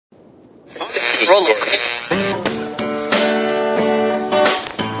Acting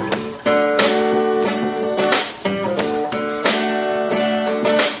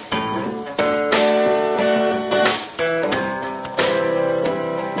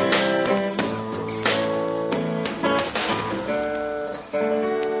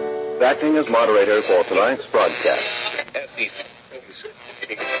as moderator for tonight's broadcast.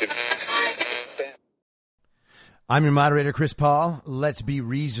 I'm your moderator, Chris Paul. Let's be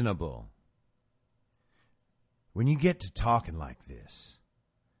reasonable. When you get to talking like this,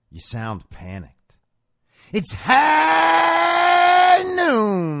 you sound panicked. It's high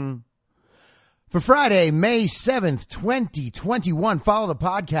noon. For Friday, May 7th, 2021, follow the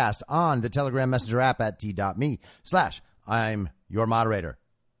podcast on the Telegram Messenger app at t.me/I'm your moderator.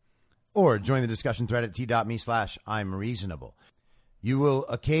 Or join the discussion thread at t.me/I'm reasonable. You will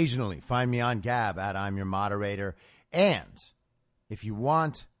occasionally find me on Gab at I'm your moderator. And if you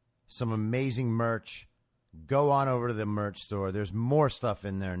want some amazing merch, go on over to the merch store. There's more stuff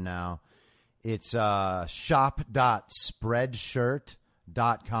in there now. It's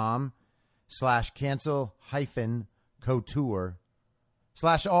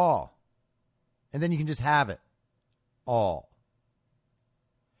shop.spreadshirt.com/cancel-couture/all. And then you can just have it all.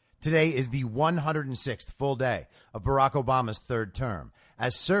 Today is the 106th full day of Barack Obama's third term,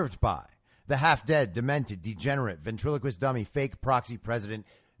 as served by the half-dead, demented, degenerate, ventriloquist dummy, fake proxy president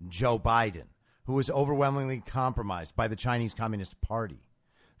Joe Biden, who was overwhelmingly compromised by the Chinese Communist Party,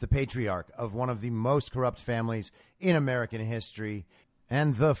 the patriarch of one of the most corrupt families in American history,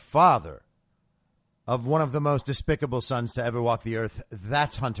 and the father of one of the most despicable sons to ever walk the earth.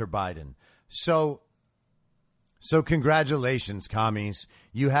 That's Hunter Biden. So congratulations, commies.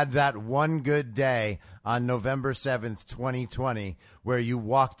 You had that one good day on November 7th, 2020, where you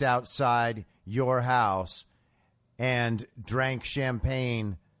walked outside your house and drank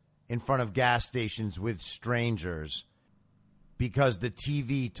champagne in front of gas stations with strangers because the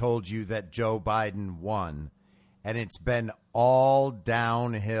TV told you that Joe Biden won, and it's been all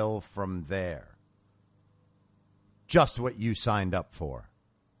downhill from there. Just what you signed up for.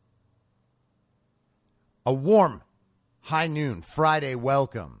 A warm high noon Friday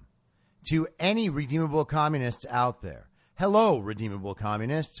welcome to any redeemable communists out there. Hello, redeemable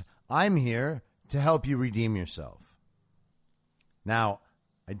communists. I'm here to help you redeem yourself. Now,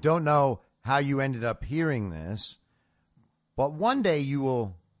 I don't know how you ended up hearing this, but one day you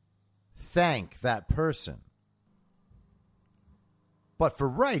will thank that person. But for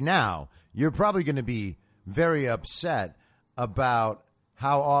right now, you're probably going to be very upset about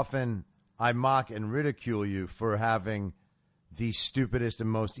how often I mock and ridicule you for having the stupidest and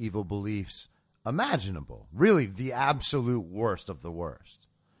most evil beliefs imaginable. Really, the absolute worst of the worst.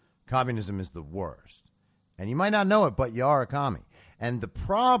 Communism is the worst. And you might not know it, but you are a commie. And the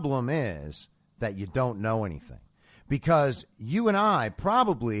problem is that you don't know anything. Because you and I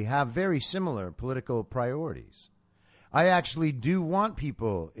probably have very similar political priorities. I actually do want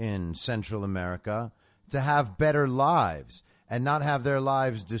people in Central America to have better lives and not have their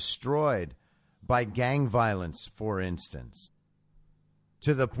lives destroyed by gang violence, for instance,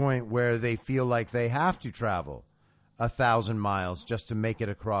 to the point where they feel like they have to travel 1,000 miles just to make it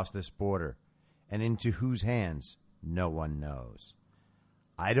across this border, and into whose hands no one knows.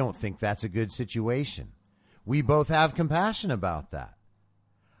 I don't think that's a good situation. We both have compassion about that.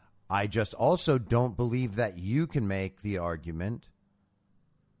 I just also don't believe that you can make the argument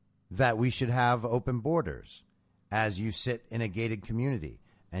that we should have open borders as you sit in a gated community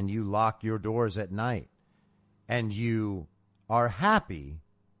and you lock your doors at night and you are happy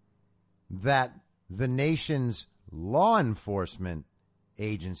that the nation's law enforcement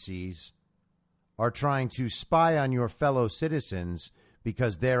agencies are trying to spy on your fellow citizens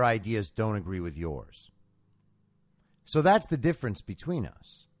because their ideas don't agree with yours. So that's the difference between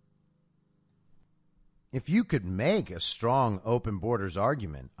us. If you could make a strong open borders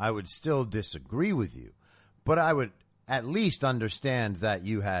argument, I would still disagree with you, but I would at least understand that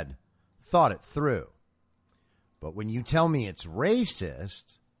you had thought it through. But when you tell me it's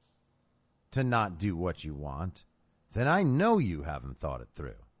racist to not do what you want, then I know you haven't thought it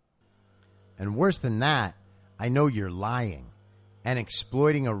through. And worse than that, I know you're lying and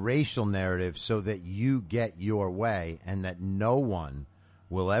exploiting a racial narrative so that you get your way and that no one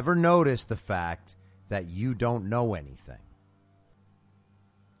will ever notice the fact that you don't know anything.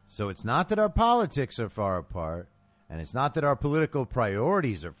 So it's not that our politics are far apart, and it's not that our political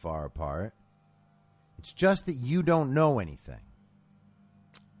priorities are far apart. It's just that you don't know anything.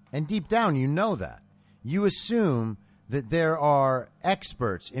 And deep down, you know that. You assume that there are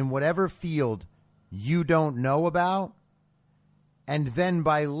experts in whatever field you don't know about, and then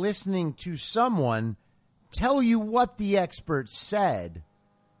by listening to someone tell you what the expert said,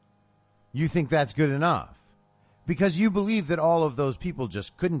 you think that's good enough because you believe that all of those people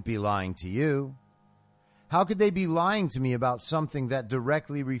just couldn't be lying to you. How could they be lying to me about something that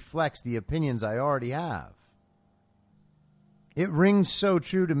directly reflects the opinions I already have? It rings so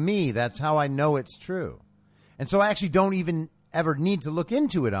true to me. That's how I know it's true. And so I actually don't even ever need to look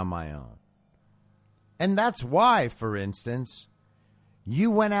into it on my own. And that's why, for instance,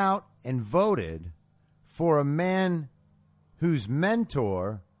 you went out and voted for a man whose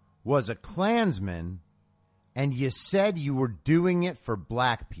mentor was a Klansman, and you said you were doing it for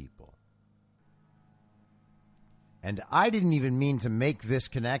black people. And I didn't even mean to make this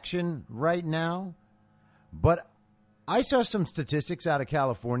connection right now, but I saw some statistics out of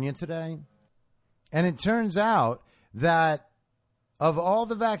California today, and it turns out that of all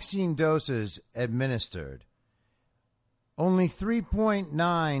the vaccine doses administered, only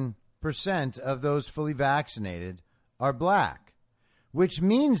 3.9% of those fully vaccinated are black, which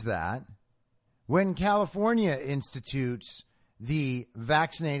means that when California institutes the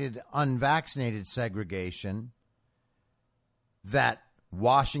vaccinated-unvaccinated segregation that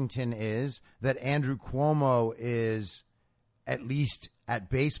Washington is, that Andrew Cuomo is at least at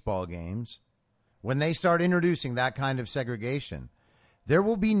baseball games, when they start introducing that kind of segregation, there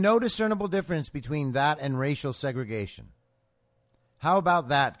will be no discernible difference between that and racial segregation. How about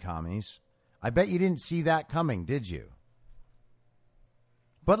that, commies? I bet you didn't see that coming, did you?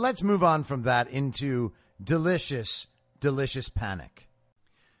 But let's move on from that into delicious, delicious panic.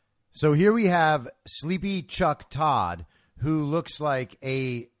 So here we have Sleepy Chuck Todd, who looks like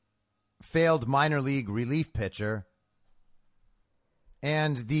a failed minor league relief pitcher,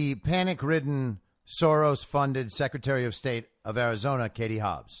 and the panic-ridden, Soros-funded Secretary of State of Arizona, Katie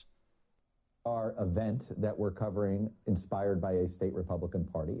Hobbs. Our event that we're covering, inspired by a state Republican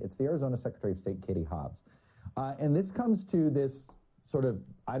party. It's the Arizona Secretary of State, Katie Hobbs. And this comes to this sort of,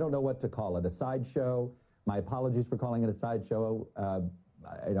 I don't know what to call it, a sideshow. My apologies for calling it a sideshow.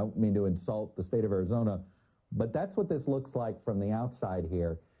 I don't mean to insult the state of Arizona, but that's what this looks like from the outside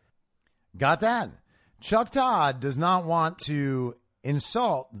here. Got that? Chuck Todd does not want to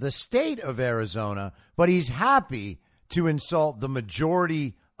insult the state of Arizona, but he's happy to insult the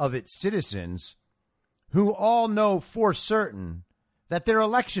majority of its citizens who all know for certain that their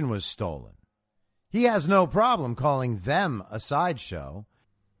election was stolen. He has no problem calling them a sideshow,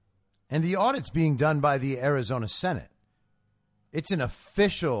 and the audit's being done by the Arizona Senate. It's an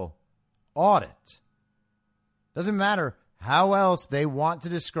official audit. Doesn't matter how else they want to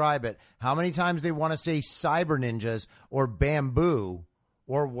describe it, how many times they want to say cyber ninjas or bamboo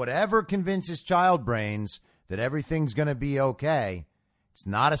or whatever convinces child brains that everything's going to be okay. It's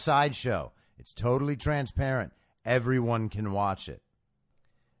not a sideshow. It's totally transparent. Everyone can watch it.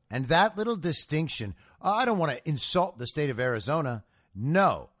 And that little distinction, I don't want to insult the state of Arizona.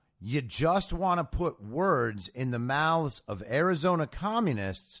 No, you just want to put words in the mouths of Arizona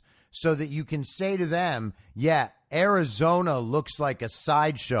communists so that you can say to them, yeah, Arizona looks like a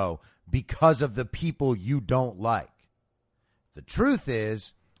sideshow because of the people you don't like. The truth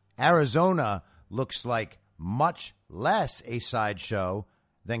is, Arizona looks like much less a sideshow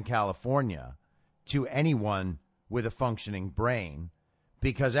than California to anyone with a functioning brain,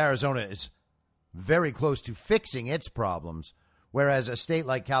 because Arizona is very close to fixing its problems, whereas a state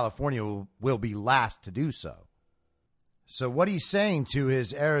like California will be last to do so. So what he's saying to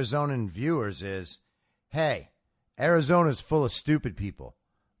his Arizonan viewers is, hey, Arizona's full of stupid people,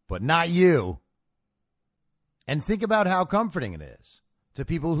 but not you. And think about how comforting it is to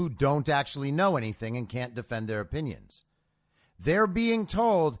people who don't actually know anything and can't defend their opinions. They're being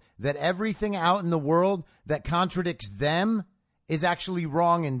told that everything out in the world that contradicts them is actually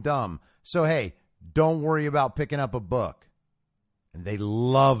wrong and dumb. So, hey, don't worry about picking up a book. And they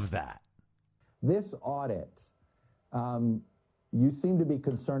love that. This audit, you seem to be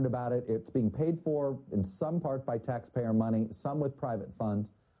concerned about it. It's being paid for in some part by taxpayer money, some with private funds.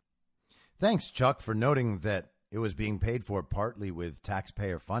 Thanks, Chuck, for noting that it was being paid for partly with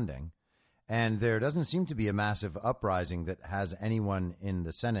taxpayer funding. And there doesn't seem to be a massive uprising that has anyone in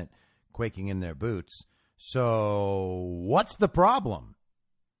the Senate quaking in their boots. So what's the problem?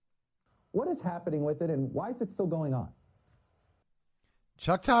 What is happening with it, and why is it still going on?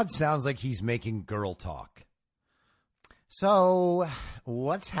 Chuck Todd sounds like he's making girl talk. So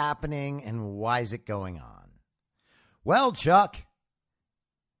what's happening and why is it going on? Well, Chuck,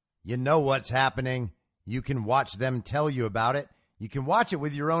 you know what's happening. You can watch them tell you about it. You can watch it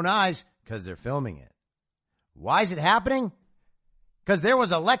with your own eyes because they're filming it. Why is it happening? Because there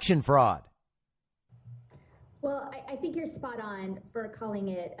was election fraud. Well, I think you're spot on for calling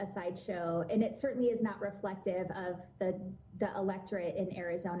it a sideshow, and it certainly is not reflective of the electorate in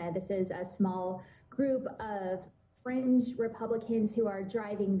Arizona. This is a small group of fringe Republicans who are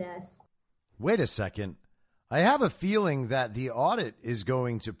driving this. Wait a second. I have a feeling that the audit is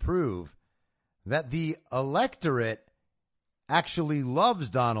going to prove that the electorate actually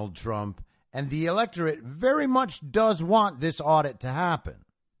loves Donald Trump, and the electorate very much does want this audit to happen.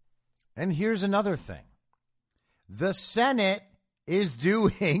 And here's another thing. The Senate is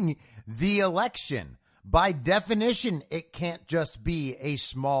doing the election. By definition, it can't just be a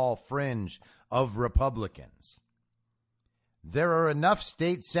small fringe of Republicans. There are enough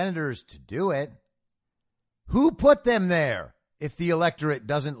state senators to do it. Who put them there if the electorate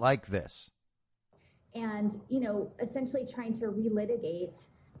doesn't like this? And, essentially trying to relitigate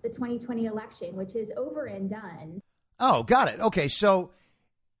the 2020 election, which is over and done. Oh, got it. Okay, so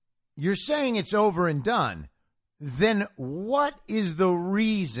you're saying it's over and done. Then what is the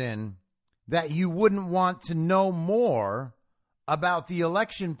reason that you wouldn't want to know more about the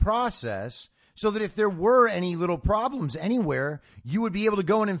election process so that if there were any little problems anywhere, you would be able to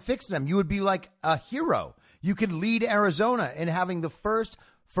go in and fix them? You would be like a hero. You could lead Arizona in having the first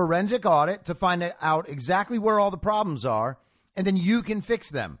forensic audit to find out exactly where all the problems are, and then you can fix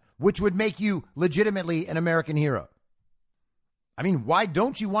them, which would make you legitimately an American hero. I mean, why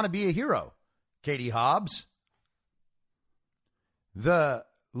don't you want to be a hero, Katie Hobbs? The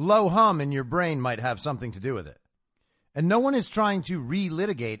low hum in your brain might have something to do with it. And no one is trying to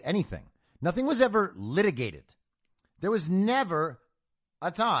relitigate anything. Nothing was ever litigated. There was never a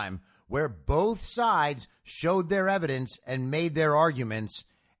time where both sides showed their evidence and made their arguments,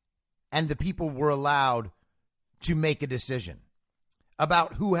 and the people were allowed to make a decision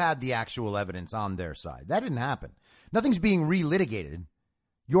about who had the actual evidence on their side. That didn't happen. Nothing's being relitigated.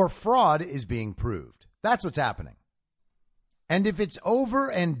 Your fraud is being proved. That's what's happening. And if it's over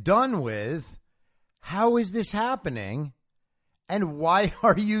and done with, how is this happening? And why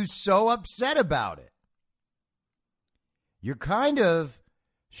are you so upset about it? You're kind of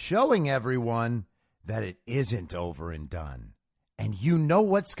showing everyone that it isn't over and done. And you know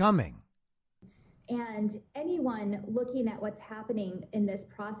what's coming. And anyone looking at what's happening in this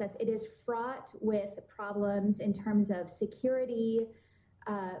process, it is fraught with problems in terms of security,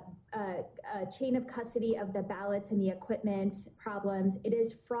 chain of custody of the ballots and the equipment problems. It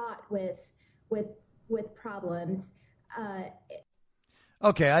is fraught with problems.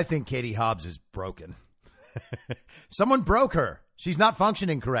 Okay, I think Katie Hobbs is broken. Someone broke her. She's not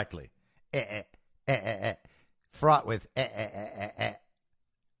functioning correctly. Fraught with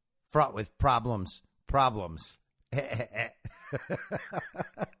fraught with problems.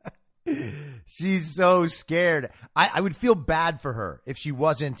 She's so scared. I would feel bad for her if she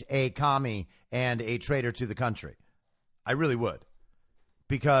wasn't a commie and a traitor to the country. I really would.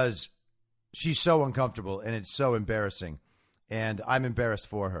 Because she's so uncomfortable and it's so embarrassing. And I'm embarrassed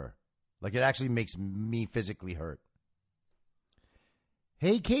for her. Like, it actually makes me physically hurt.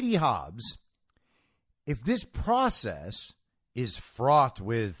 Hey, Katie Hobbs, if this process is fraught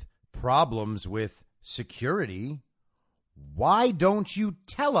with problems with security, why don't you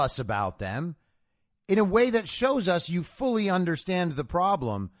tell us about them in a way that shows us you fully understand the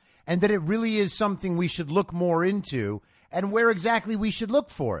problem and that it really is something we should look more into and where exactly we should look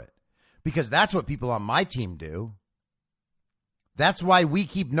for it? Because that's what people on my team do. That's why we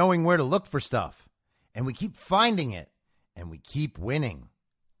keep knowing where to look for stuff, and we keep finding it, and we keep winning.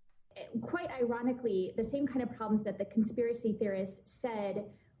 Quite ironically, the same kind of problems that the conspiracy theorists said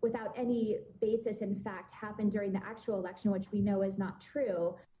without any basis in fact happened during the actual election, which we know is not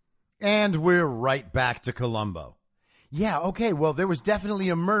true. And we're right back to Colombo. Yeah, okay, well, there was definitely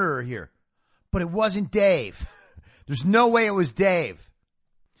a murderer here, but it wasn't Dave. There's no way it was Dave.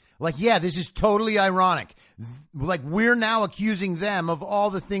 Like, yeah, this is totally ironic. Like, we're now accusing them of all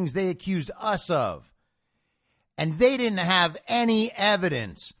the things they accused us of. And they didn't have any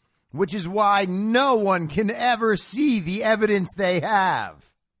evidence, which is why no one can ever see the evidence they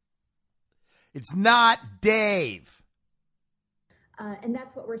have. It's not Dave. And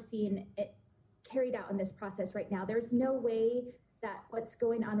that's what we're seeing carried out in this process right now. There's no way that what's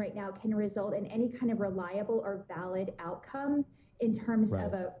going on right now can result in any kind of reliable or valid outcome in terms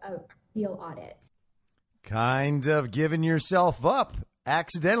of a real audit. Kind of giving yourself up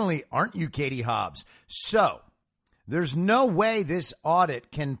accidentally, aren't you, Katie Hobbs? So there's no way this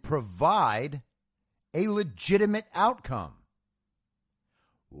audit can provide a legitimate outcome.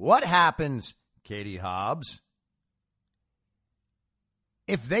 What happens, Katie Hobbs,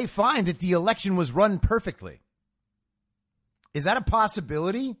 if they find that the election was run perfectly? Is that a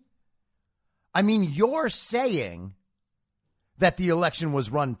possibility? I mean, you're saying that the election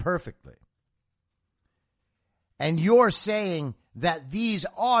was run perfectly. And you're saying that these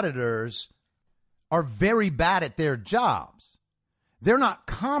auditors are very bad at their jobs. They're not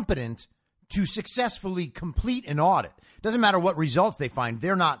competent to successfully complete an audit. Doesn't matter what results they find.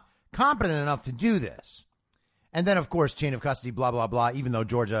 They're not competent enough to do this. And then, of course, chain of custody, blah, blah, blah, even though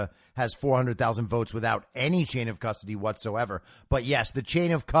Georgia has 400,000 votes without any chain of custody whatsoever. But yes, the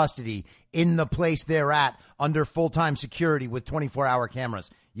chain of custody in the place they're at under full-time security with 24-hour cameras.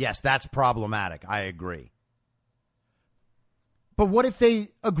 Yes, that's problematic. I agree. But what if they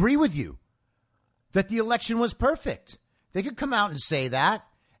agree with you that the election was perfect? They could come out and say that.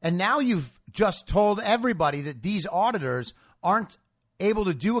 And now you've just told everybody that these auditors aren't able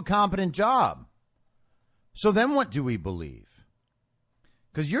to do a competent job. So then what do we believe?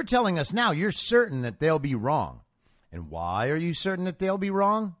 Because you're telling us now you're certain that they'll be wrong. And why are you certain that they'll be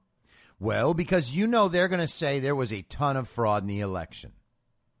wrong? Well, because you know they're going to say there was a ton of fraud in the election.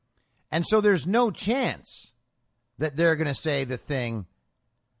 And so there's no chance that they're going to say the thing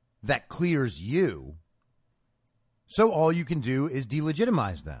that clears you. So all you can do is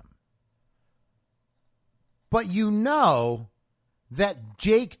delegitimize them. But you know that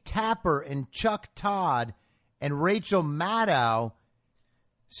Jake Tapper and Chuck Todd and Rachel Maddow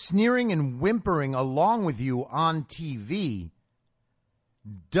sneering and whimpering along with you on TV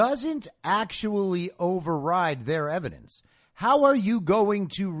doesn't actually override their evidence. How are you going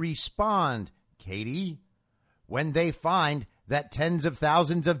to respond, Katie, when they find that tens of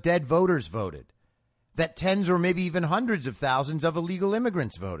thousands of dead voters voted, that tens or maybe even hundreds of thousands of illegal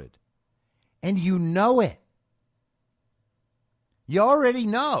immigrants voted? And you know it. You already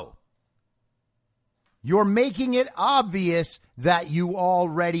know. You're making it obvious that you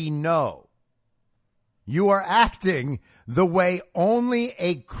already know. You are acting the way only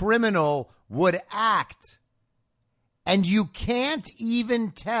a criminal would act. And you can't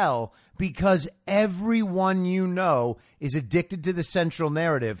even tell because everyone you know is addicted to the central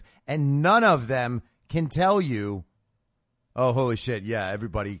narrative, and none of them can tell you, oh, holy shit, yeah,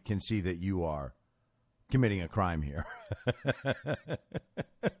 everybody can see that you are committing a crime here.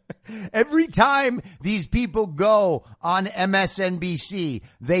 Every time these people go on MSNBC,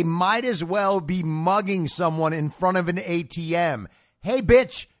 they might as well be mugging someone in front of an ATM. Hey,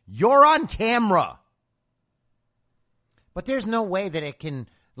 bitch, you're on camera. But there's no way that it can,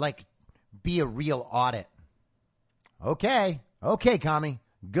 be a real audit. Okay, Kami.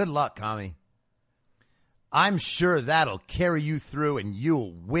 Good luck, Kami. I'm sure that'll carry you through and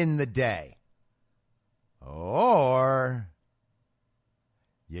you'll win the day. Or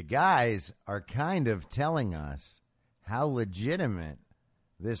you guys are kind of telling us how legitimate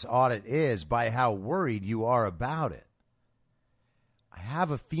this audit is by how worried you are about it. I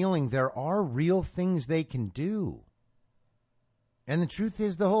have a feeling there are real things they can do. And the truth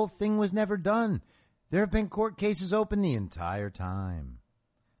is, the whole thing was never done. There have been court cases open the entire time.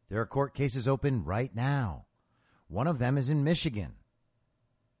 There are court cases open right now. One of them is in Michigan.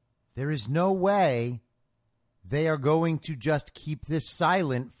 There is no way they are going to just keep this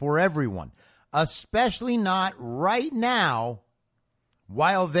silent for everyone, especially not right now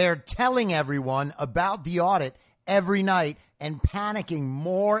while they're telling everyone about the audit every night and panicking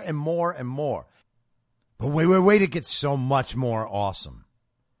more and more and more. But wait, it gets so much more awesome.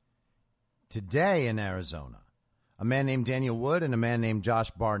 Today in Arizona, a man named Daniel Wood and a man named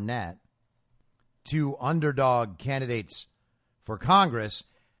Josh Barnett, two underdog candidates for Congress,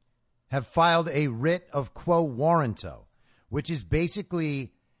 have filed a writ of quo warranto, which is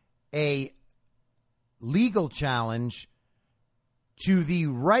basically a legal challenge to the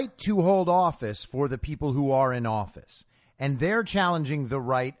right to hold office for the people who are in office. And they're challenging the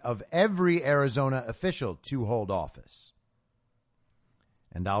right of every Arizona official to hold office.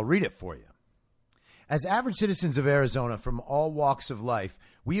 And I'll read it for you. As average citizens of Arizona from all walks of life,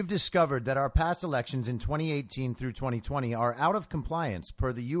 we have discovered that our past elections in 2018 through 2020 are out of compliance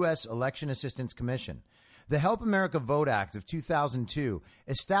per the U.S. Election Assistance Commission. The Help America Vote Act of 2002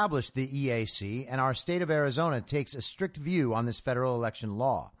 established the EAC, and our state of Arizona takes a strict view on this federal election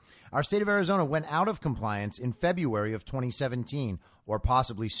law. Our state of Arizona went out of compliance in February of 2017, or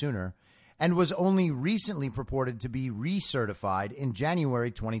possibly sooner, and was only recently purported to be recertified in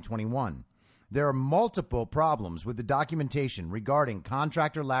January 2021. There are multiple problems with the documentation regarding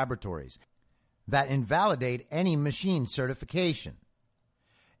contractor laboratories that invalidate any machine certification.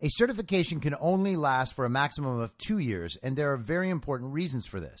 A certification can only last for a maximum of 2 years, and there are very important reasons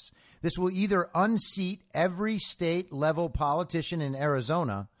for this. This will either unseat every state-level politician in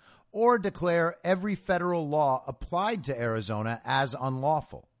Arizona or declare every federal law applied to Arizona as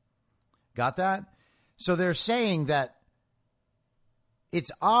unlawful. Got that? So they're saying that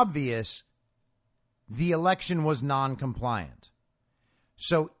it's obvious the election was non-compliant.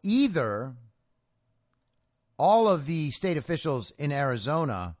 So either all of the state officials in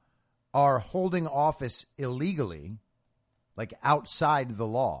Arizona are holding office illegally, like outside the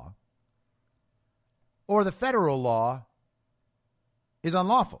law, or the federal law is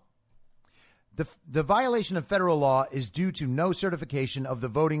unlawful. The violation of federal law is due to no certification of the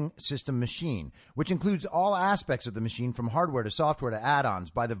voting system machine, which includes all aspects of the machine from hardware to software to add-ons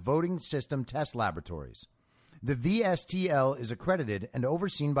by the voting system test laboratories. The VSTL is accredited and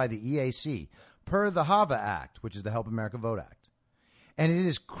overseen by the EAC per the HAVA Act, which is the Help America Vote Act. And it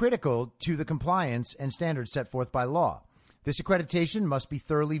is critical to the compliance and standards set forth by law. This accreditation must be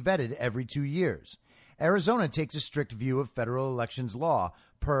thoroughly vetted every 2 years. Arizona takes a strict view of federal elections law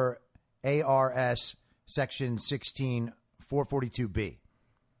per ARS Section 16442B.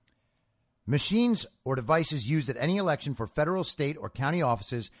 Machines or devices used at any election for federal, state, or county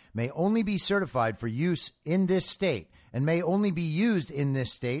offices may only be certified for use in this state and may only be used in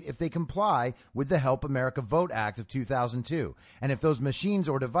this state if they comply with the Help America Vote Act of 2002, and if those machines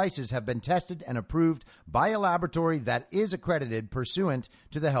or devices have been tested and approved by a laboratory that is accredited pursuant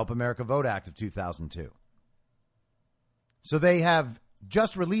to the Help America Vote Act of 2002. So they have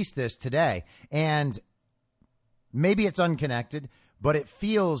just released this today, and maybe it's unconnected, but it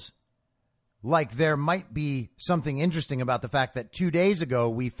feels like there might be something interesting about the fact that 2 days ago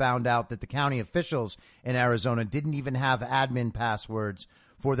we found out that the county officials in Arizona didn't even have admin passwords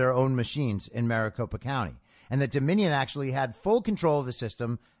for their own machines in Maricopa County, and that Dominion actually had full control of the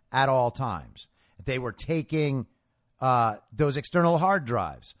system at all times. They were taking those external hard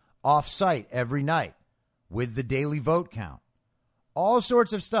drives off-site every night with the daily vote count. All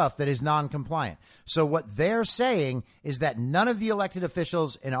sorts of stuff that is non-compliant. So what they're saying is that none of the elected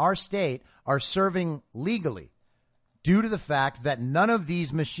officials in our state are serving legally due to the fact that none of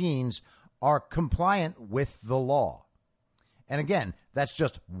these machines are compliant with the law. And again, that's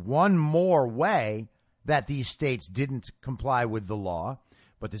just one more way that these states didn't comply with the law.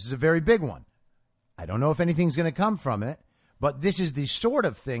 But this is a very big one. I don't know if anything's going to come from it, but this is the sort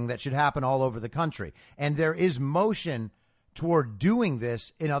of thing that should happen all over the country. And there is motion toward doing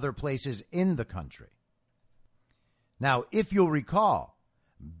this in other places in the country. Now, if you'll recall,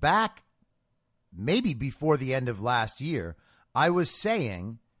 back maybe before the end of last year, I was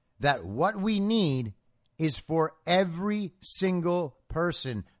saying that what we need is for every single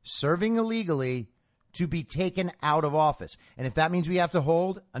person serving illegally to be taken out of office. And if that means we have to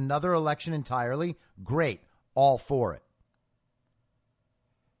hold another election entirely, great, all for it.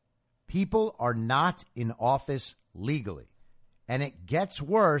 People are not in office legally. And it gets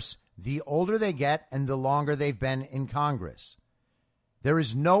worse the older they get and the longer they've been in Congress. There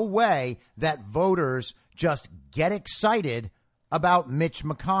is no way that voters just get excited about Mitch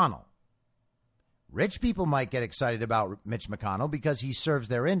McConnell. Rich people might get excited about Mitch McConnell because he serves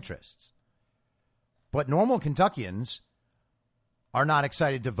their interests. But normal Kentuckians are not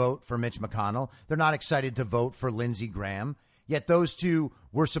excited to vote for Mitch McConnell. They're not excited to vote for Lindsey Graham. Yet those two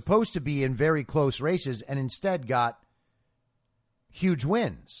were supposed to be in very close races and instead got huge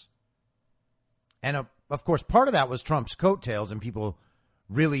wins. And of course, part of that was Trump's coattails, and people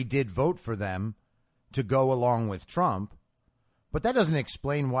really did vote for them to go along with Trump. But that doesn't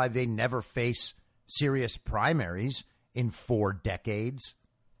explain why they never face serious primaries in 4 decades.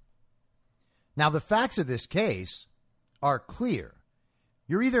 Now, the facts of this case are clear.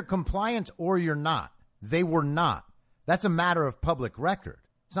 You're either compliant or you're not. They were not. That's a matter of public record.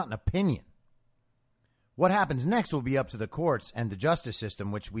 It's not an opinion. What happens next will be up to the courts and the justice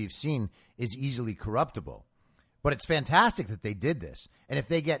system, which we've seen is easily corruptible. But it's fantastic that they did this. And if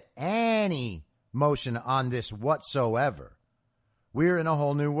they get any motion on this whatsoever, we're in a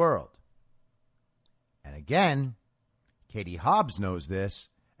whole new world. And again, Katie Hobbs knows this,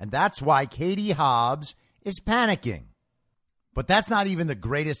 and that's why Katie Hobbs is panicking. But that's not even the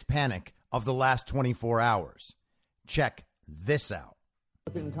greatest panic of the last 24 hours. Check this out.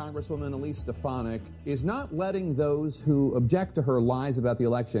 Congresswoman Elise Stefanik is not letting those who object to her lies about the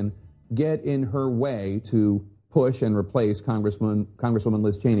election get in her way to push and replace Congresswoman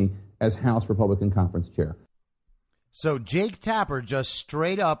Liz Cheney as House Republican Conference Chair. So Jake Tapper just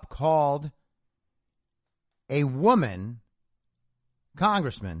straight up called a woman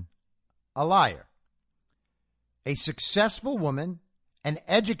congressman a liar. A successful woman, an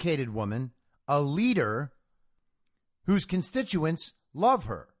educated woman, a leader whose constituents love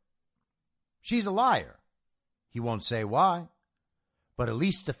her. She's a liar. He won't say why, but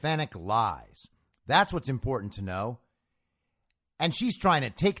Elise Stefanik lies. That's what's important to know. and she's trying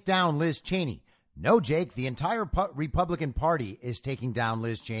to take down Liz Cheney. No, Jake, the entire Republican Party is taking down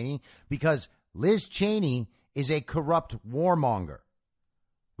Liz Cheney because Liz Cheney is a corrupt warmonger.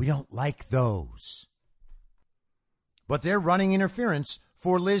 We don't like those. But they're running interference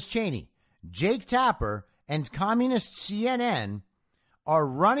for Liz Cheney. Jake Tapper and communist CNN are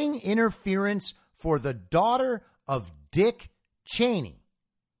running interference for the daughter of Dick Cheney.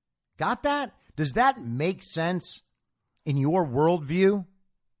 Got that? Does that make sense in your worldview?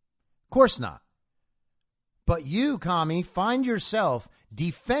 Of course not. But you, commie, find yourself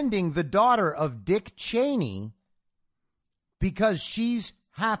defending the daughter of Dick Cheney because she's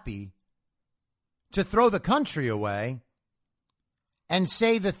happy to throw the country away and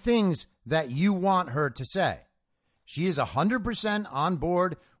say the things that you want her to say. She is 100% on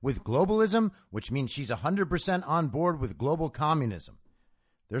board with globalism, which means she's 100% on board with global communism.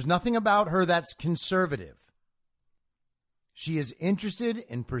 There's nothing about her that's conservative. She is interested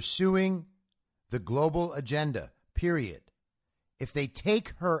in pursuing the global agenda, period. If they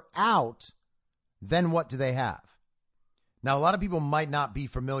take her out, then what do they have? Now, a lot of people might not be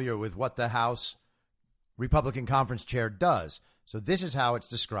familiar with what the House Republican Conference Chair does. So this is how it's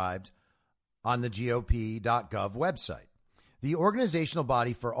described on the GOP.gov website. The organizational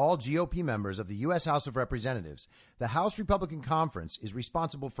body for all GOP members of the U.S. House of Representatives, the House Republican Conference is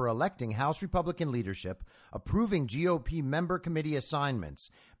responsible for electing House Republican leadership, approving GOP member committee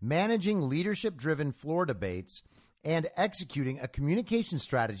assignments, managing leadership-driven floor debates, and executing a communication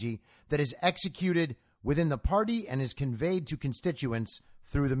strategy that is executed within the party and is conveyed to constituents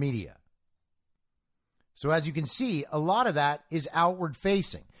through the media. So as you can see, a lot of that is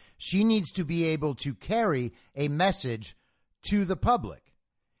outward-facing. She needs to be able to carry a message to the public.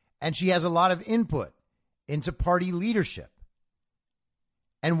 And she has a lot of input into party leadership.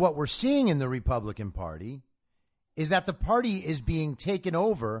 And what we're seeing in the Republican Party is that the party is being taken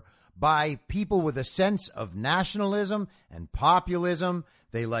over by people with a sense of nationalism and populism.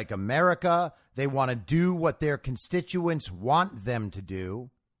 They like America. They want to do what their constituents want them to do.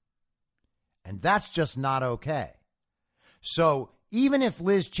 And that's just not okay. So even if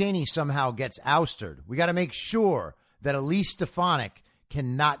Liz Cheney somehow gets ousted, we got to make sure that Elise Stefanik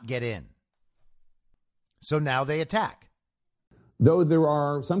cannot get in. So now they attack. Though there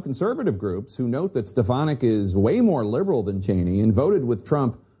are some conservative groups who note that Stefanik is way more liberal than Cheney and voted with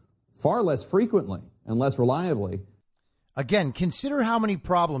Trump far less frequently and less reliably. Again, consider how many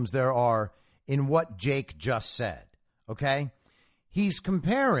problems there are in what Jake just said, okay? He's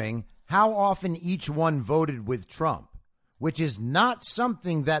comparing how often each one voted with Trump, which is not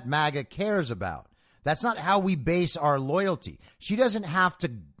something that MAGA cares about. That's not how we base our loyalty. She doesn't have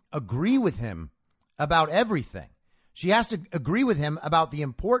to agree with him about everything. She has to agree with him about the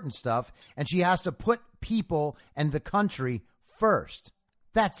important stuff, and she has to put people and the country first.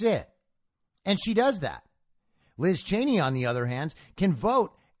 That's it. And she does that. Liz Cheney, on the other hand, can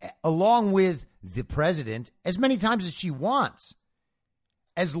vote along with the president as many times as she wants,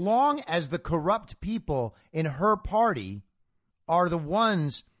 as long as the corrupt people in her party are the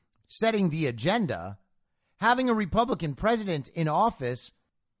ones setting the agenda. Having a Republican president in office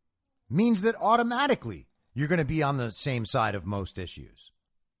means that automatically you're going to be on the same side of most issues.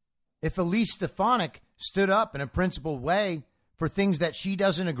 If Elise Stefanik stood up in a principled way for things that she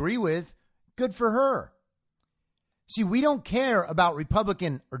doesn't agree with, good for her. See, we don't care about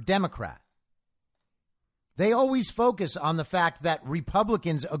Republican or Democrat. They always focus on the fact that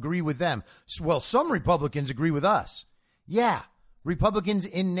Republicans agree with them. Well, some Republicans agree with us. Yeah, Republicans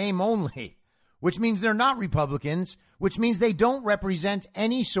in name only, which means they're not Republicans, which means they don't represent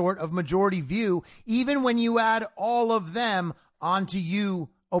any sort of majority view, even when you add all of them onto you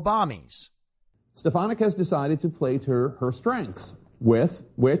Obamis. Stefanik has decided to play to her strengths, with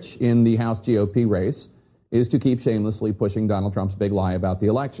which, in the House GOP race, is to keep shamelessly pushing Donald Trump's big lie about the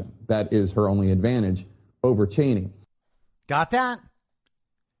election. That is her only advantage over Cheney. Got that?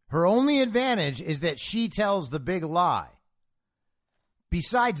 Her only advantage is that she tells the big lie.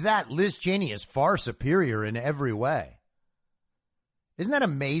 Besides that, Liz Cheney is far superior in every way. Isn't that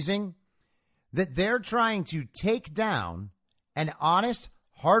amazing? That they're trying to take down an honest,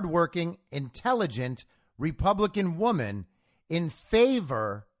 hardworking, intelligent Republican woman in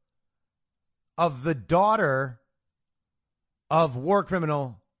favor of the daughter of war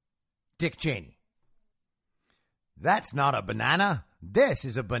criminal Dick Cheney. That's not a banana. This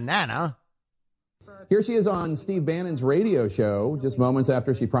is a banana. Here she is on Steve Bannon's radio show just moments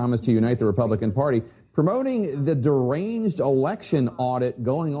after she promised to unite the Republican Party, promoting the deranged election audit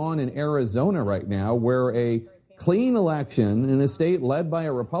going on in Arizona right now, where a clean election in a state led by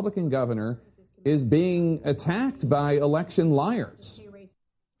a Republican governor is being attacked by election liars.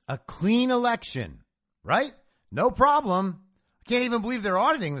 A clean election, right? No problem. I can't even believe they're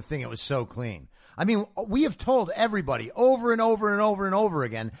auditing the thing. It was so clean. I mean, we have told everybody over and over and over and over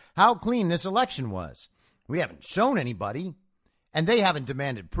again how clean this election was. We haven't shown anybody, and they haven't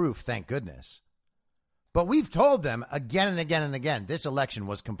demanded proof, thank goodness. But we've told them again and again and again, this election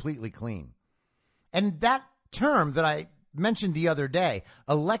was completely clean. And that term that I mentioned the other day,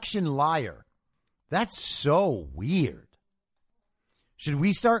 election liar, that's so weird. Should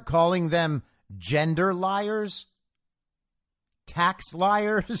we start calling them gender liars? Tax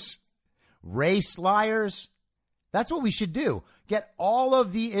liars? Race liars? That's what we should do. Get all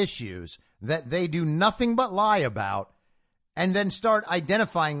of the issues that they do nothing but lie about and then start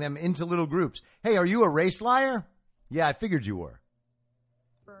identifying them into little groups. Hey, are you a race liar? Yeah, I figured you were.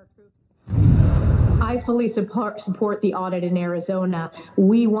 I fully support the audit in Arizona.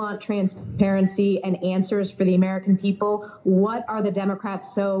 We want transparency and answers for the American people. What are the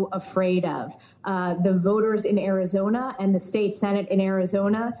Democrats so afraid of? The voters in Arizona and the state Senate in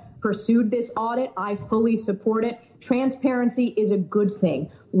Arizona pursued this audit. I fully support it. Transparency is a good thing.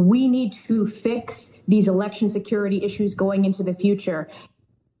 We need to fix these election security issues going into the future.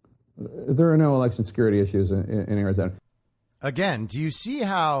 There are no election security issues in Arizona. Again, do you see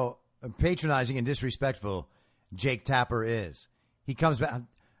how patronizing and disrespectful Jake Tapper is? He comes back.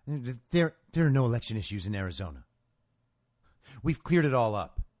 There are no election issues in Arizona. We've cleared it all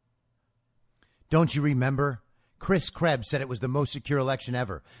up. Don't you remember? Chris Krebs said it was the most secure election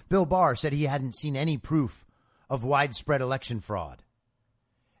ever. Bill Barr said he hadn't seen any proof of widespread election fraud.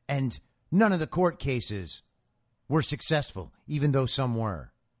 And none of the court cases were successful, even though some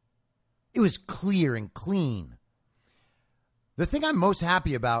were. It was clear and clean. The thing I'm most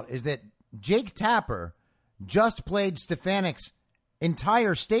happy about is that Jake Tapper just played Stefanik's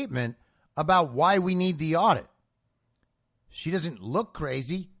entire statement about why we need the audit. She doesn't look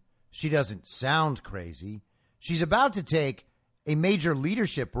crazy. She doesn't sound crazy. She's about to take a major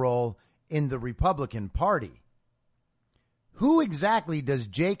leadership role in the Republican Party. Who exactly does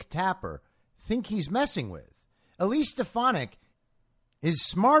Jake Tapper think he's messing with? Elise Stefanik is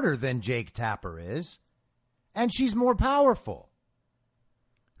smarter than Jake Tapper is, and she's more powerful.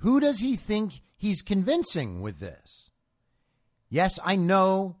 Who does he think he's convincing with this? Yes, I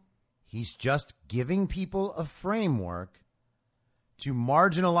know he's just giving people a framework to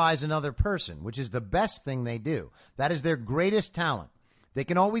marginalize another person, which is the best thing they do. That is their greatest talent. They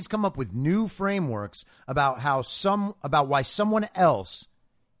can always come up with new frameworks about why someone else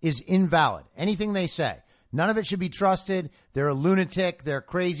is invalid. Anything they say. None of it should be trusted. They're a lunatic. They're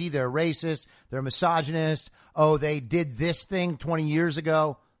crazy. They're racist. They're misogynist. Oh, they did this thing 20 years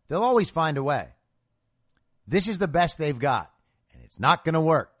ago. They'll always find a way. This is the best they've got, and it's not going to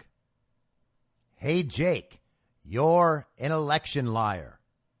work. Hey, Jake, you're an election liar.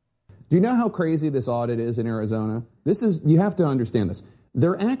 Do you know how crazy this audit is in Arizona? You have to understand this.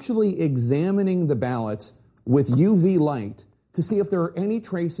 They're actually examining the ballots with UV light to see if there are any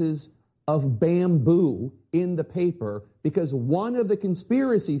traces of bamboo in the paper, because one of the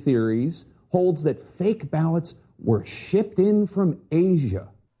conspiracy theories holds that fake ballots were shipped in from Asia.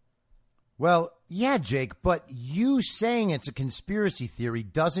 Well, yeah, Jake, but you saying it's a conspiracy theory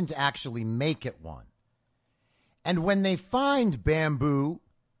doesn't actually make it one. And when they find bamboo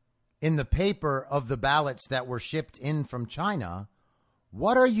in the paper of the ballots that were shipped in from China,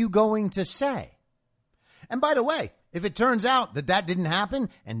 what are you going to say? And by the way, if it turns out that that didn't happen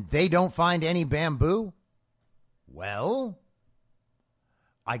and they don't find any bamboo, well,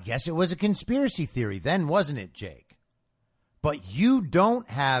 I guess it was a conspiracy theory then, wasn't it, Jake? But you don't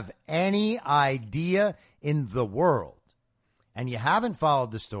have any idea in the world, and you haven't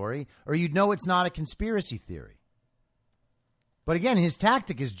followed the story, or you'd know it's not a conspiracy theory. But again, his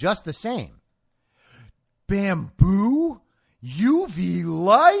tactic is just the same. Bamboo? UV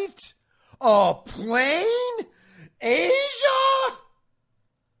light? A plane? Asia?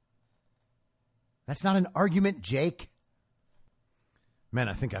 That's not an argument, Jake. Man,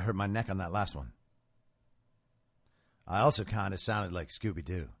 I think I hurt my neck on that last one. I also kind of sounded like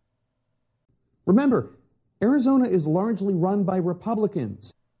Scooby-Doo. Remember, Arizona is largely run by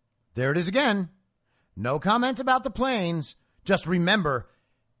Republicans. There it is again. No comment about the planes. Just remember,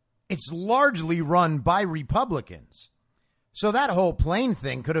 it's largely run by Republicans. So that whole plane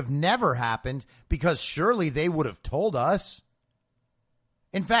thing could have never happened because surely they would have told us.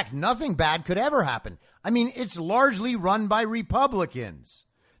 In fact, nothing bad could ever happen. I mean, it's largely run by Republicans.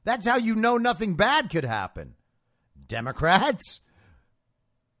 That's how you know nothing bad could happen. Democrats?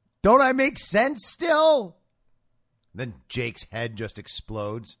 Don't I make sense still? Then Jake's head just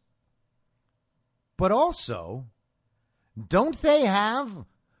explodes. But also, don't they have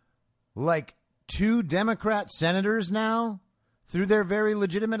like 2 Democrat senators now through their very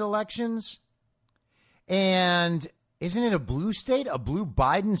legitimate elections? And isn't it a blue state, a blue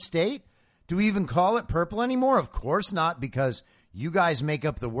Biden state? Do we even call it purple anymore? Of course not, because you guys make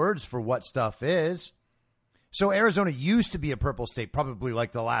up the words for what stuff is. So Arizona used to be a purple state, probably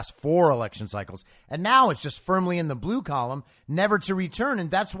like the last 4 election cycles. And now it's just firmly in the blue column, never to return. And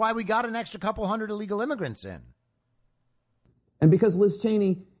that's why we got an extra couple hundred illegal immigrants in. And because Liz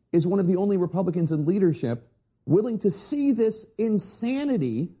Cheney is one of the only Republicans in leadership willing to see this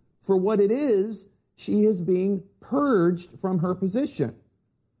insanity for what it is, she is being purged from her position.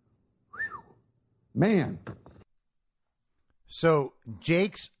 Whew. Man. So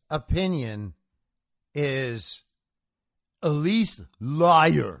Jake's opinion is Elise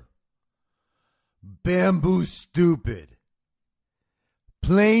liar, Bamboo stupid,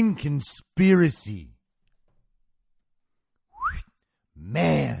 plain conspiracy.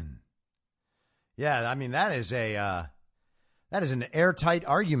 Man. Yeah, I mean, that is an airtight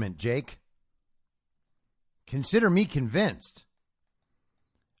argument, Jake. Consider me convinced.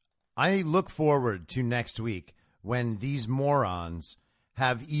 I look forward to next week when these morons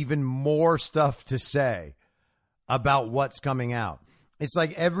have even more stuff to say about what's coming out. It's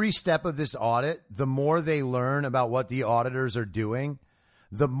like every step of this audit, the more they learn about what the auditors are doing,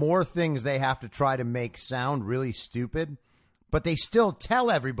 the more things they have to try to make sound really stupid, but they still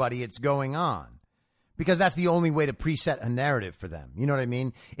tell everybody it's going on because that's the only way to preset a narrative for them. You know what I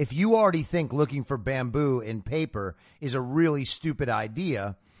mean? If you already think looking for bamboo in paper is a really stupid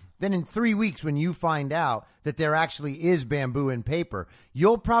idea, then in 3 weeks, when you find out that there actually is bamboo in paper,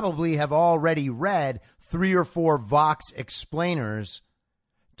 you'll probably have already read 3 or 4 Vox explainers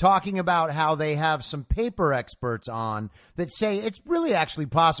talking about how they have some paper experts on that say it's really actually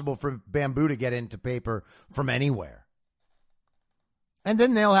possible for bamboo to get into paper from anywhere. And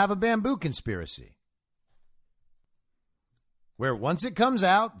then they'll have a bamboo conspiracy, where once it comes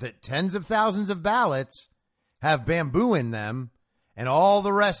out that tens of thousands of ballots have bamboo in them, and all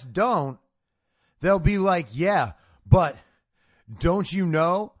the rest don't, they'll be like, yeah, but don't you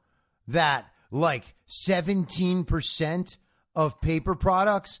know that like 17% of paper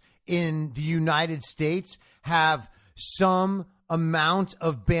products in the United States have some amount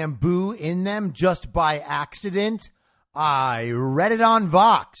of bamboo in them just by accident? I read it on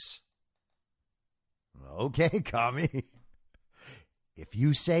Vox. Okay, commie. If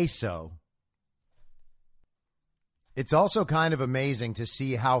you say so. It's also kind of amazing to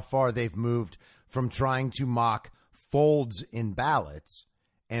see how far they've moved from trying to mock folds in ballots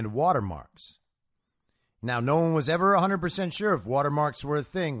and watermarks. Now, no one was ever 100% sure if watermarks were a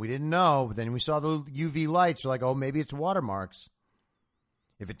thing. We didn't know. But then we saw the UV lights. We're like, oh, maybe it's watermarks.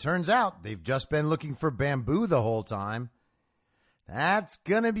 If it turns out they've just been looking for bamboo the whole time, that's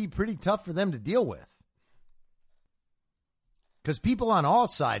going to be pretty tough for them to deal with. Because people on all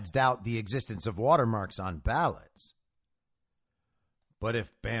sides doubt the existence of watermarks on ballots. But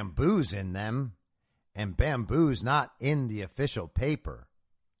if bamboo's in them, and bamboo's not in the official paper,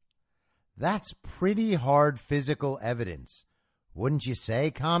 that's pretty hard physical evidence. Wouldn't you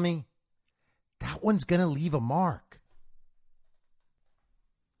say, commie? That one's going to leave a mark.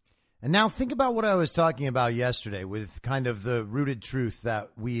 And now think about what I was talking about yesterday with kind of the rooted truth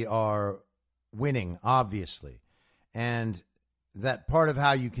that we are winning, obviously. And that part of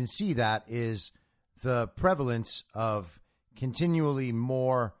how you can see that is the prevalence of continually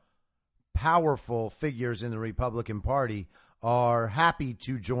more powerful figures in the Republican Party are happy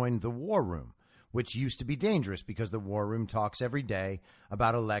to join the war room, which used to be dangerous because the war room talks every day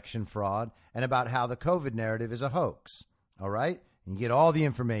about election fraud and about how the COVID narrative is a hoax. All right? You get all the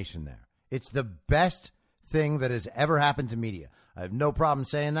information there. It's the best thing that has ever happened to media. I have no problem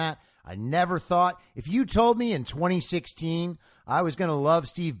saying that. I never thought, if you told me in 2016 I was going to love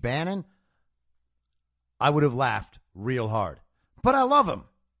Steve Bannon, I would have laughed real hard. But I love him.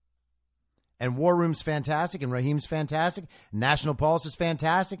 And War Room's fantastic, and Raheem's fantastic. National Pulse is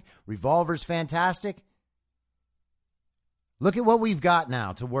fantastic. Revolver's fantastic. Look at what we've got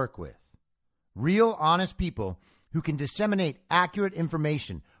now to work with. Real, honest people who can disseminate accurate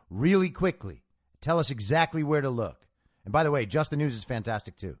information really quickly. Tell us exactly where to look. And by the way, Just the News is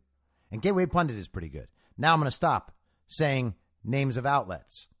fantastic too. And Gateway Pundit is pretty good. Now I'm going to stop saying names of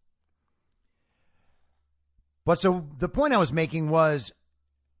outlets. But so the point I was making was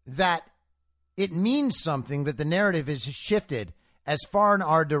that it means something that the narrative is shifted as far in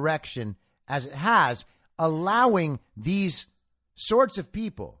our direction as it has, allowing these sorts of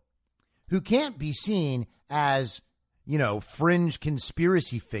people who can't be seen as, fringe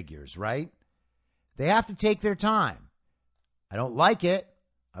conspiracy figures, right? They have to take their time. I don't like it.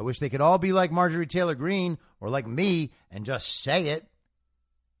 I wish they could all be like Marjorie Taylor Greene or like me and just say it.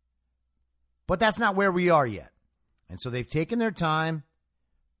 But that's not where we are yet. And so they've taken their time.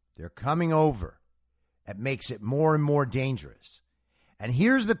 They're coming over. It makes it more and more dangerous. And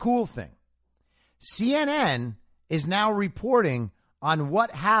here's the cool thing. CNN is now reporting on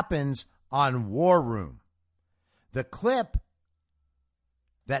what happens on War Room. The clip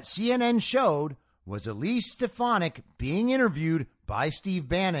that CNN showed was Elise Stefanik being interviewed by Steve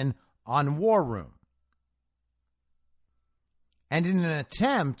Bannon on War Room. And in an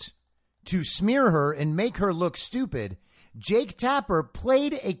attempt to smear her and make her look stupid, Jake Tapper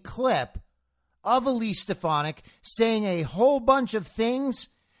played a clip of Elise Stefanik saying a whole bunch of things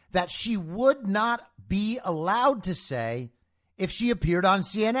that she would not be allowed to say if she appeared on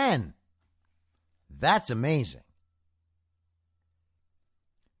CNN. That's amazing.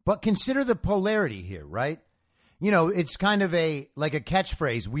 But consider the polarity here, right? You know, it's kind of like a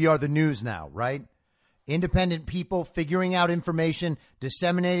catchphrase. We are the news now, right? Independent people figuring out information,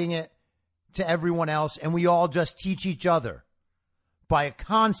 disseminating it to everyone else, and we all just teach each other by a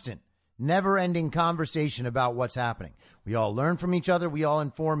constant, never-ending conversation about what's happening. We all learn from each other. We all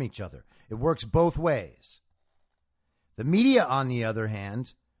inform each other. It works both ways. The media, on the other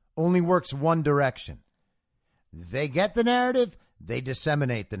hand, only works one direction. They get the narrative. They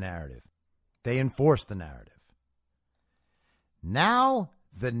disseminate the narrative. They enforce the narrative. Now,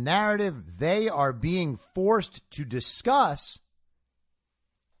 the narrative they are being forced to discuss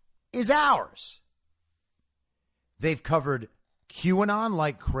is ours. They've covered QAnon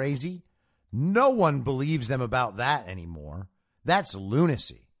like crazy. No one believes them about that anymore. That's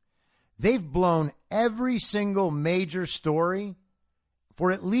lunacy. They've blown every single major story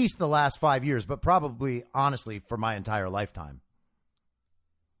for at least the last 5 years, but probably, honestly, for my entire lifetime.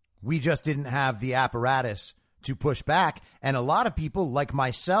 We just didn't have the apparatus to push back. And a lot of people, like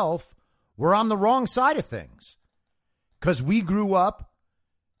myself, were on the wrong side of things because we grew up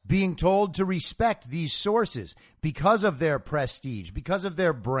being told to respect these sources because of their prestige, because of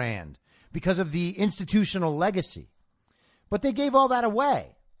their brand, because of the institutional legacy. But they gave all that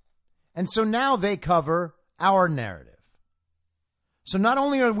away. And so now they cover our narrative. So not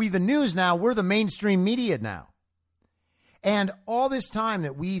only are we the news now, we're the mainstream media now. And all this time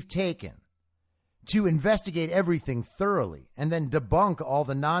that we've taken to investigate everything thoroughly and then debunk all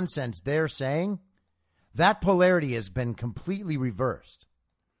the nonsense they're saying, that polarity has been completely reversed.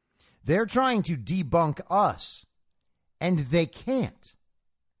 They're trying to debunk us, and they can't.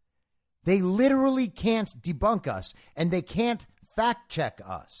 They literally can't debunk us, and they can't fact check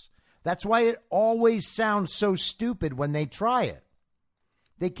us. That's why it always sounds so stupid when they try it.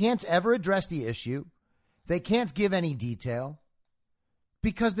 They can't ever address the issue. They can't give any detail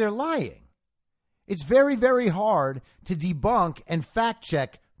because they're lying. It's very, very hard to debunk and fact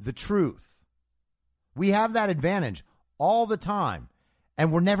check the truth. We have that advantage all the time,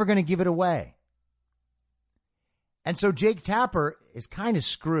 and we're never going to give it away. And so Jake Tapper is kind of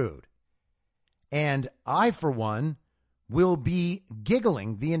screwed. And I, for one, will be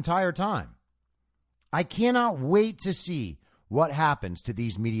giggling the entire time. I cannot wait to see what happens to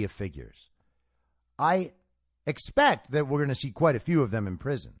these media figures. I expect that we're going to see quite a few of them in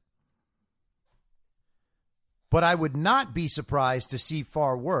prison. But I would not be surprised to see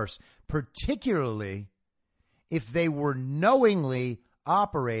far worse, particularly if they were knowingly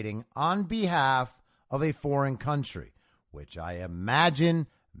operating on behalf of a foreign country, which I imagine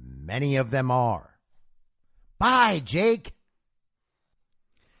many of them are. Bye, Jake.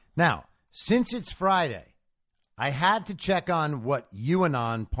 Now, since it's Friday, I had to check on what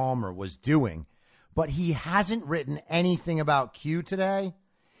UAnon Palmer was doing, but he hasn't written anything about Q today.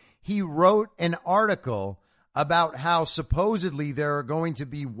 He wrote an article about how supposedly there are going to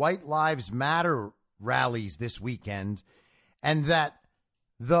be White Lives Matter rallies this weekend, and that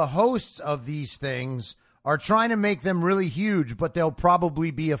the hosts of these things are trying to make them really huge, but they'll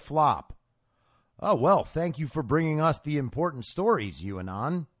probably be a flop. Oh, well, thank you for bringing us the important stories,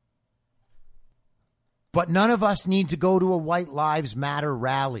 UAnon. But none of us need to go to a White Lives Matter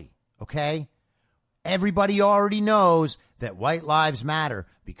rally, okay? Everybody already knows that white lives matter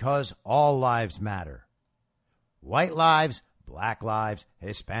because all lives matter. White lives, black lives,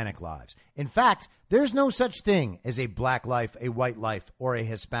 Hispanic lives. In fact, there's no such thing as a black life, a white life, or a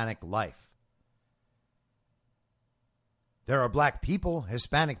Hispanic life. There are black people,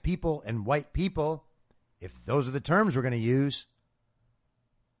 Hispanic people, and white people, if those are the terms we're going to use.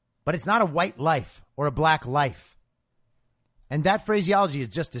 But it's not a white life or a black life. And that phraseology is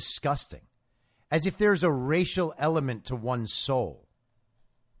just disgusting. As if there's a racial element to one's soul.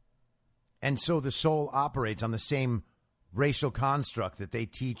 And so the soul operates on the same racial construct that they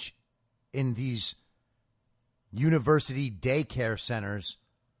teach in these university daycare centers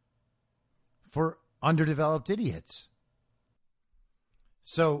for underdeveloped idiots.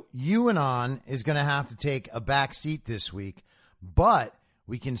 So UAnon is going to have to take a back seat this week, but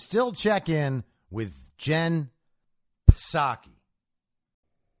we can still check in with Jen Psaki.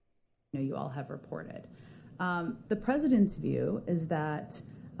 You all have reported. The president's view is that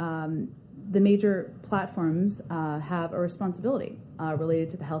the major platforms have a responsibility related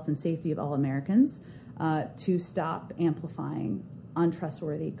to the health and safety of all Americans to stop amplifying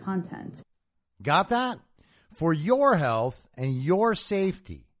untrustworthy content. Got that? For your health and your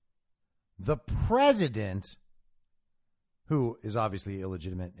safety, the president, who is obviously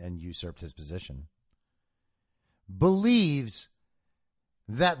illegitimate and usurped his position, believes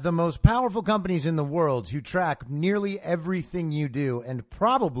that the most powerful companies in the world who track nearly everything you do and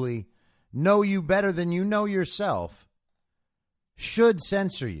probably know you better than you know yourself should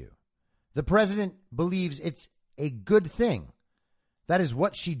censor you. The president believes it's a good thing. That is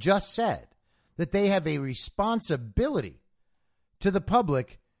what she just said, that they have a responsibility to the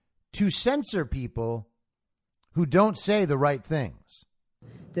public to censor people who don't say the right things.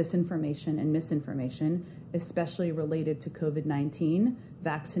 Disinformation and misinformation, especially related to COVID-19,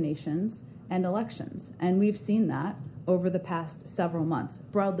 vaccinations, and elections. And we've seen that over the past several months.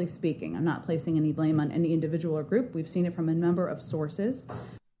 Broadly speaking, I'm not placing any blame on any individual or group. We've seen it from a number of sources.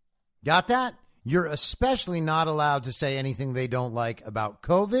 Got that? You're especially not allowed to say anything they don't like about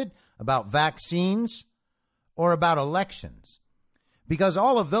COVID, about vaccines, or about elections. Because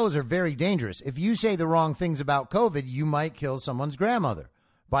all of those are very dangerous. If you say the wrong things about COVID, you might kill someone's grandmother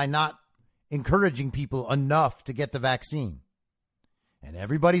by not encouraging people enough to get the vaccine. And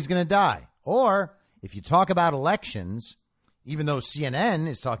everybody's going to die. Or if you talk about elections, even though CNN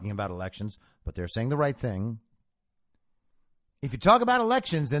is talking about elections, but they're saying the right thing. If you talk about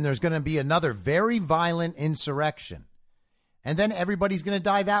elections, then there's going to be another very violent insurrection. And then everybody's going to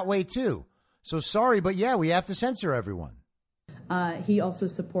die that way, too. So sorry, but yeah, we have to censor everyone. He also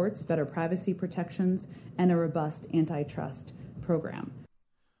supports better privacy protections and a robust antitrust program.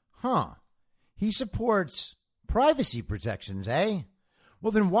 He supports privacy protections, eh?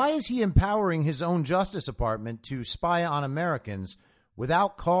 Well, then why is he empowering his own Justice Department to spy on Americans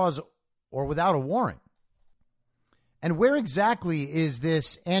without cause or without a warrant? And where exactly is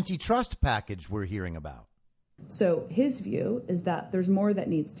this antitrust package we're hearing about? So his view is that there's more that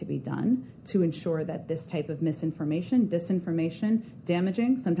needs to be done to ensure that this type of misinformation, disinformation,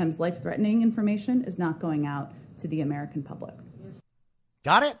 damaging, sometimes life-threatening information is not going out to the American public.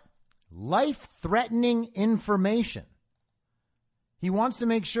 Got it? Life-threatening information. He wants to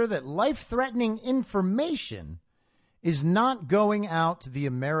make sure that life-threatening information is not going out to the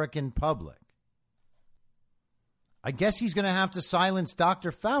American public. I guess he's going to have to silence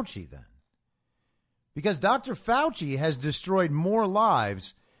Dr. Fauci then. Because Dr. Fauci has destroyed more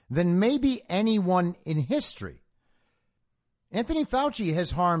lives than maybe anyone in history. Anthony Fauci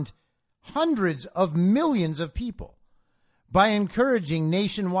has harmed hundreds of millions of people by encouraging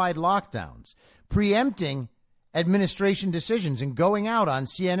nationwide lockdowns, preempting administration decisions, and going out on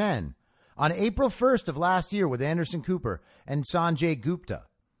CNN on April 1st of last year with Anderson Cooper and Sanjay Gupta,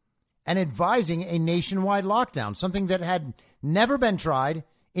 and advising a nationwide lockdown, something that had never been tried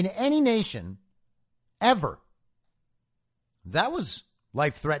in any nation ever. That was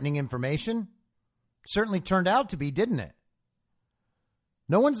life-threatening information. Certainly turned out to be, didn't it?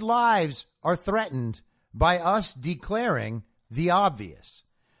 No one's lives are threatened by us declaring the obvious,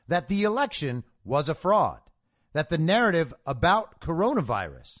 that the election was a fraud, that the narrative about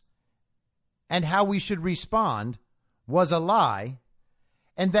coronavirus and how we should respond was a lie,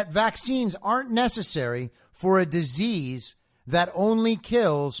 and that vaccines aren't necessary for a disease that only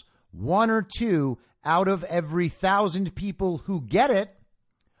kills 1 or 2 out of every 1,000 people who get it,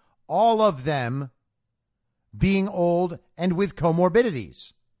 all of them being old and with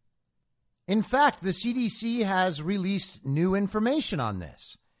comorbidities. In fact, the CDC has released new information on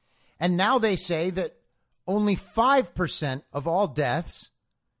this. And now they say that only 5% of all deaths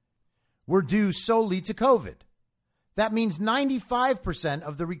were due solely to COVID. That means 95%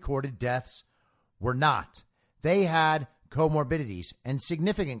 of the recorded deaths were not. They had comorbidities and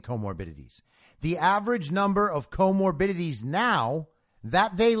significant comorbidities. The average number of comorbidities now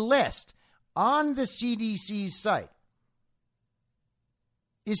that they list on the CDC's site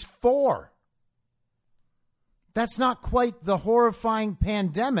is 4. That's not quite the horrifying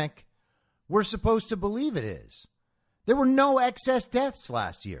pandemic we're supposed to believe it is. There were no excess deaths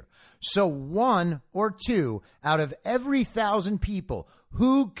last year. So 1 or 2 out of every 1,000 people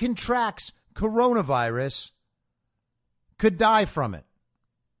who contracts coronavirus could die from it.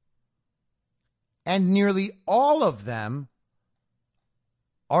 And nearly all of them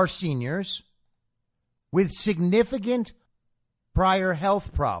are seniors with significant prior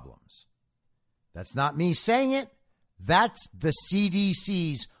health problems. That's not me saying it. That's the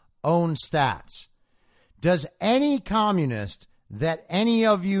CDC's own stats. Does any communist that any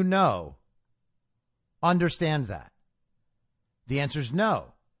of you know understand that? The answer is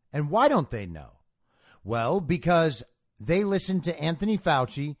no. And why don't they know? Well, because they listen to Anthony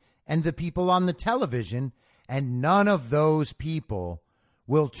Fauci and the people on the television, and none of those people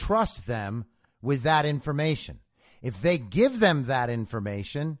will trust them with that information. If they give them that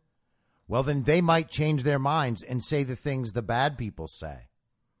information, well, then they might change their minds and say the things the bad people say.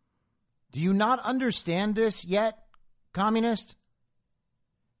 Do you not understand this yet, communist?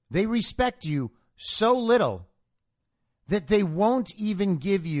 They respect you so little that they won't even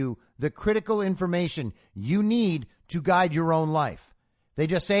give you the critical information you need to guide your own life. They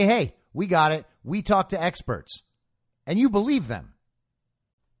just say, hey, we got it. We talk to experts. And you believe them.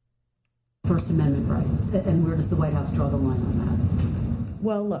 First Amendment rights, and where does the White House draw the line on that?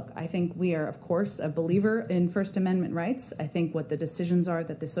 Well, look, I think we are, of course, a believer in First Amendment rights. I think what the decisions are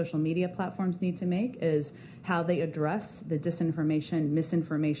that the social media platforms need to make is how they address the disinformation,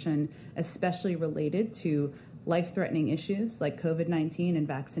 misinformation, especially related to life-threatening issues like COVID-19 and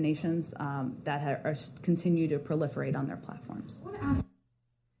vaccinations that continue to proliferate on their platforms.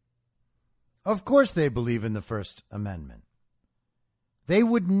 Of course they believe in the First Amendment. They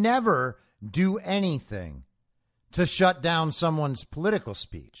would never do anything to shut down someone's political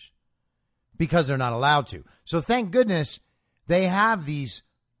speech because they're not allowed to. So thank goodness they have these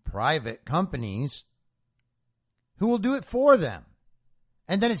private companies who will do it for them.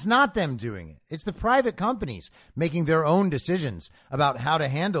 And then it's not them doing it. It's the private companies making their own decisions about how to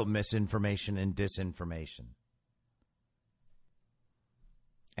handle misinformation and disinformation.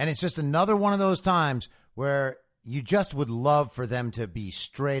 And it's just another one of those times where you just would love for them to be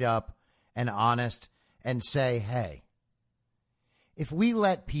straight up and honest and say, hey, if we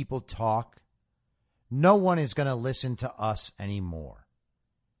let people talk, no one is going to listen to us anymore.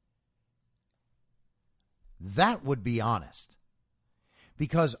 That would be honest.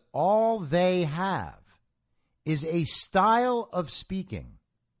 Because all they have is a style of speaking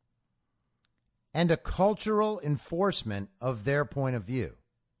and a cultural enforcement of their point of view.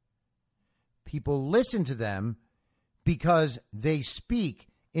 People listen to them because they speak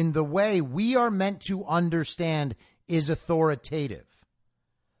in the way we are meant to understand is authoritative.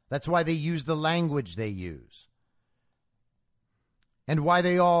 That's why they use the language they use. And why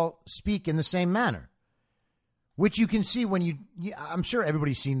they all speak in the same manner. Which you can see when I'm sure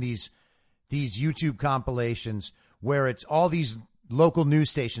everybody's seen these YouTube compilations where it's all these local news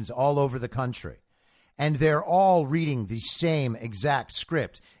stations all over the country. And they're all reading the same exact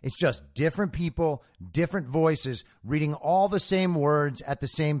script. It's just different people, different voices, reading all the same words at the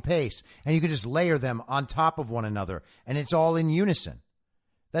same pace. And you can just layer them on top of one another. And it's all in unison.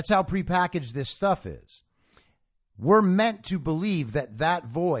 That's how prepackaged this stuff is. We're meant to believe that that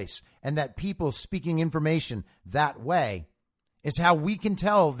voice and that people speaking information that way is how we can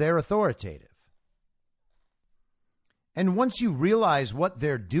tell they're authoritative. And once you realize what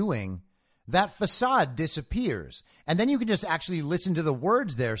they're doing, that facade disappears. And then you can just actually listen to the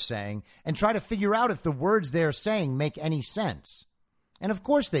words they're saying and try to figure out if the words they're saying make any sense. And of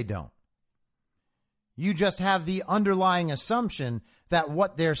course they don't. You just have the underlying assumption that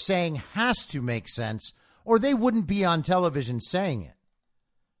what they're saying has to make sense, or they wouldn't be on television saying it.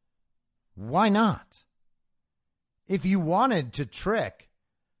 Why not? If you wanted to trick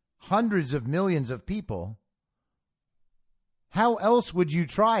hundreds of millions of people, how else would you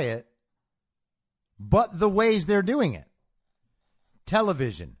try it but the ways they're doing it?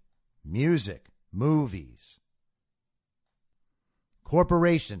 Television, music, movies,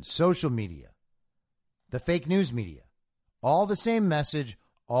 corporations, social media, the fake news media, all the same message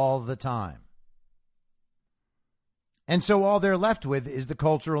all the time. And so all they're left with is the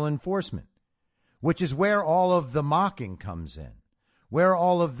cultural enforcement, which is where all of the mocking comes in, where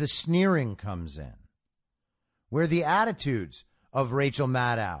all of the sneering comes in, where the attitudes of Rachel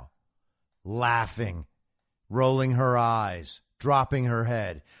Maddow, laughing, rolling her eyes, dropping her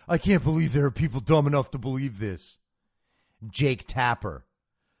head. I can't believe there are people dumb enough to believe this. Jake Tapper.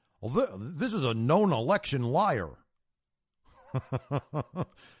 Well, this is a known election liar.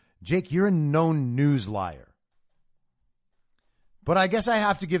 Jake, you're a known news liar. But I guess I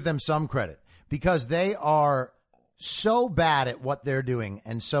have to give them some credit because they are so bad at what they're doing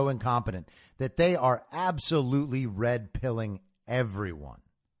and so incompetent that they are absolutely red-pilling everyone.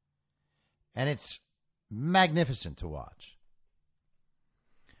 And it's magnificent to watch.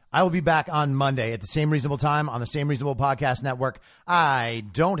 I will be back on Monday at the same reasonable time on the same reasonable podcast network. I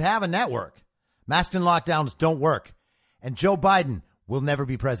don't have a network. Masks and lockdowns don't work. And Joe Biden will never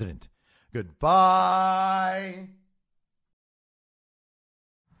be president. Goodbye.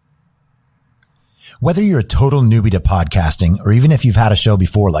 Whether you're a total newbie to podcasting or even if you've had a show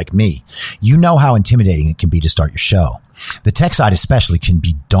before like me, you know how intimidating it can be to start your show. The tech side especially can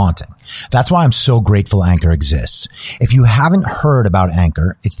be daunting. That's why I'm so grateful Anchor exists. If you haven't heard about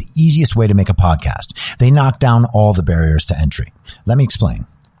Anchor, it's the easiest way to make a podcast. They knock down all the barriers to entry. Let me explain.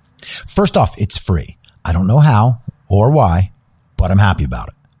 First off, it's free. I don't know how or why, but I'm happy about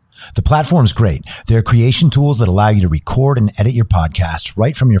it. The platform's great. There are creation tools that allow you to record and edit your podcast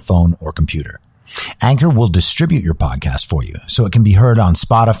right from your phone or computer. Anchor will distribute your podcast for you so it can be heard on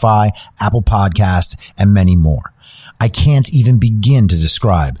Spotify, Apple Podcasts, and many more. I can't even begin to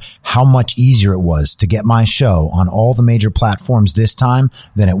describe how much easier it was to get my show on all the major platforms this time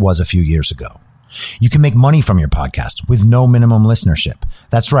than it was a few years ago. You can make money from your podcast with no minimum listenership.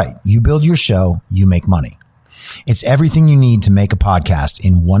 That's right. You build your show, you make money. It's everything you need to make a podcast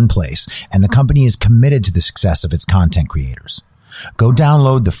in one place, and the company is committed to the success of its content creators. Go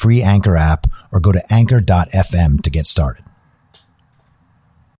download the free Anchor app or go to anchor.fm to get started.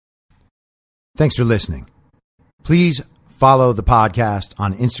 Thanks for listening. Please follow the podcast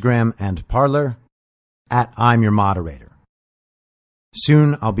on Instagram and Parler at I'm Your Moderator.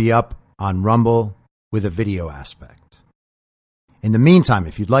 Soon I'll be up on Rumble with a video aspect. In the meantime,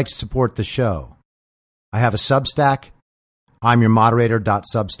 if you'd like to support the show, I have a Substack,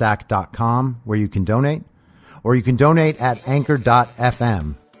 imyourmoderator.substack.com, where you can donate. Or you can donate at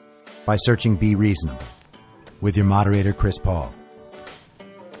anchor.fm by searching Be Reasonable with your moderator, Chris Paul.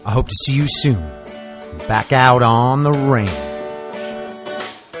 I hope to see you soon. Back out on the range.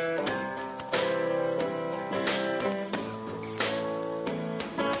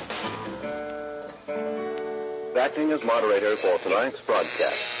 Acting as moderator for tonight's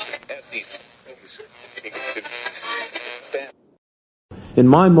broadcast. In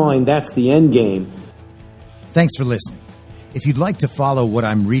my mind, that's the end game. Thanks for listening. If you'd like to follow what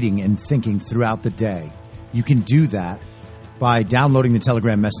I'm reading and thinking throughout the day, you can do that by downloading the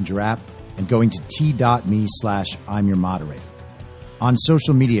Telegram Messenger app and going to t.me/I'm your moderator. On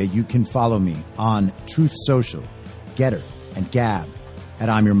social media, you can follow me on Truth Social, Getter, and Gab at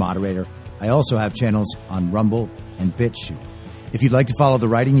I'm Your Moderator. I also have channels on Rumble and BitChute. If you'd like to follow the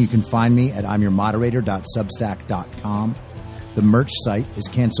writing, you can find me at imyourmoderator.substack.com. The merch site is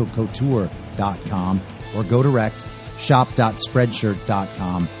cancelcouture.com, or go direct,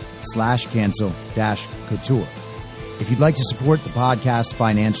 shop.spreadshirt.com/cancel-couture. If you'd like to support the podcast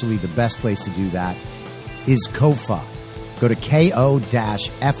financially, the best place to do that is Ko-Fi. Go to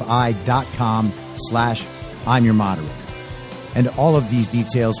ko-fi.com/I'm Your Moderator. And all of these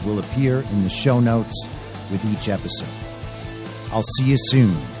details will appear in the show notes with each episode. I'll see you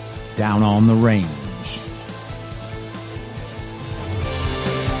soon down on the range.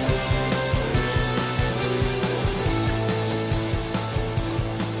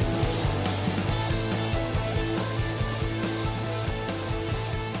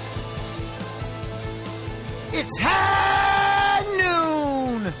 It's